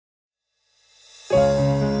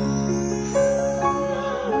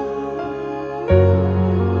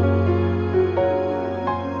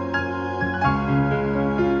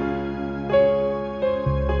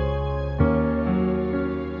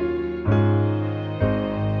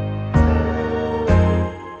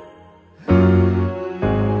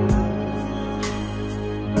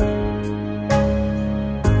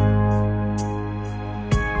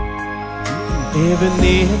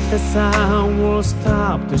if the sun will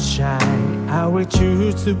stop to shine, I will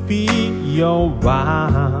choose to be your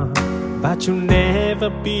one. But you'll never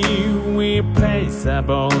be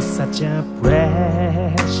replaceable, such a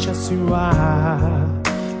precious you are.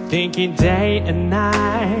 Thinking day and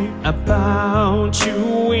night about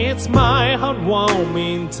you, it's my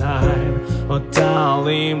heartwarming time. Oh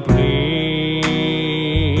darling, please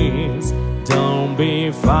don't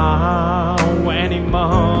be far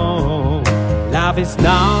anymore. Love is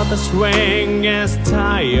not the strongest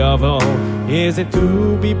tie of all. Is it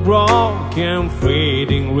to be broken,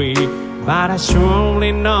 fading weak? But I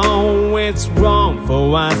surely know it's wrong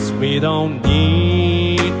for us. We don't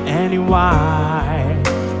need any why.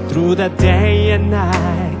 Through the day and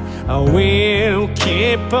night, I will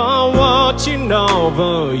keep on watching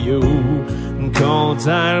over you, 'cause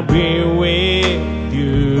I'll be with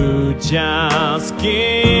you, just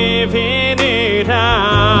giving it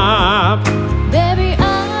up. Baby,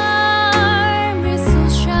 I'm so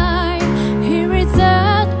shy. Here is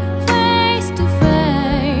that face to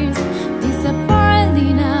face.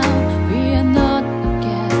 Disappointingly now, we are not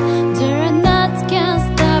again. There are nothing can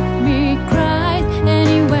stop me crying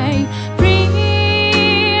anyway.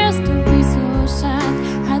 Please don't be so sad.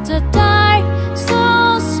 Had to die, so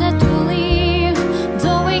sad to leave.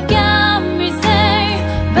 Though we can be safe,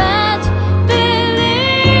 but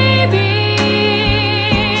believe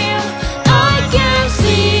it. I can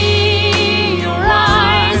see your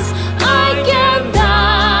eyes. I can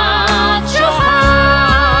touch your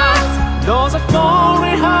heart. Those are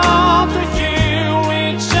falling hard to heal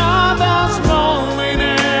each other's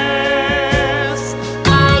loneliness.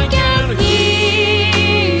 I can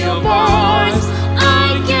hear your voice. I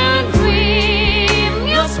can dream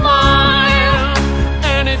your smile.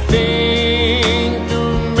 Anything to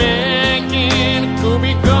make it could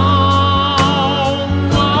be gone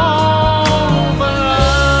over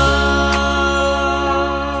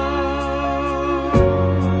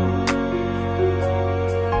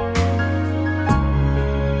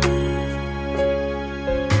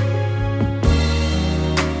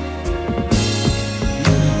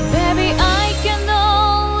Baby, I can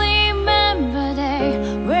only remember the day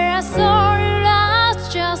where I saw you last,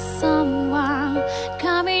 just someone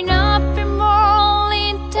coming up in more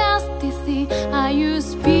intensity. I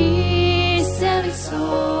used to be silly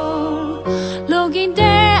soul, looking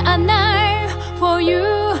there and night for you.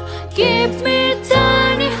 Give me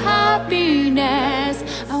tiny happiness.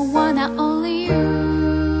 I wanna only you.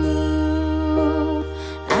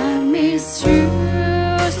 I miss you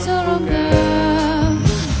so long ago.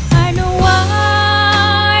 I know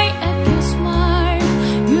why I can smile.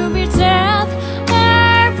 You be there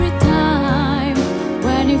every time.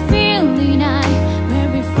 When you feel the night, when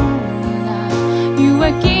we fall in love, you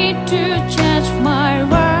are key to change my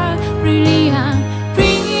world. Really,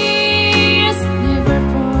 please never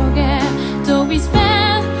forget. Though we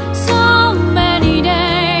spend so many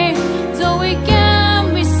days, though we can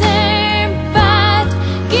be same, but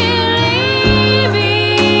believe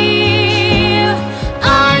it.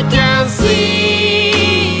 I can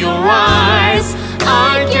see your eyes.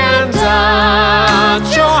 I can touch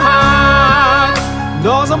your heart.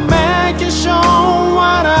 Those are making sure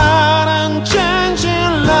what an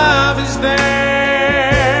unchanging love is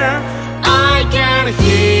there. I can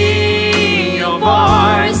hear your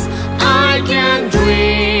voice. I can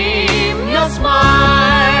dream your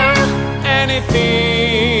smile.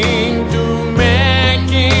 Anything to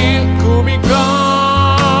make it could be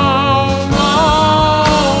gone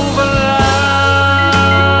over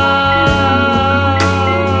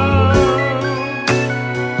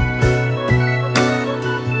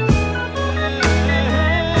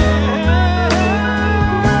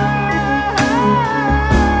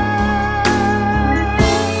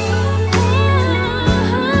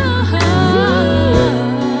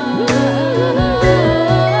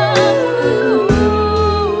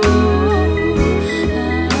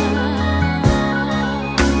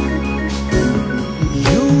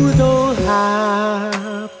You don't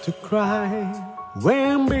have to cry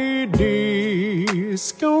when we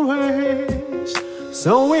discouraged.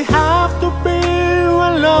 So we have to be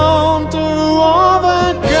alone to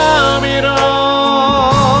overcome it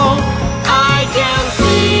all.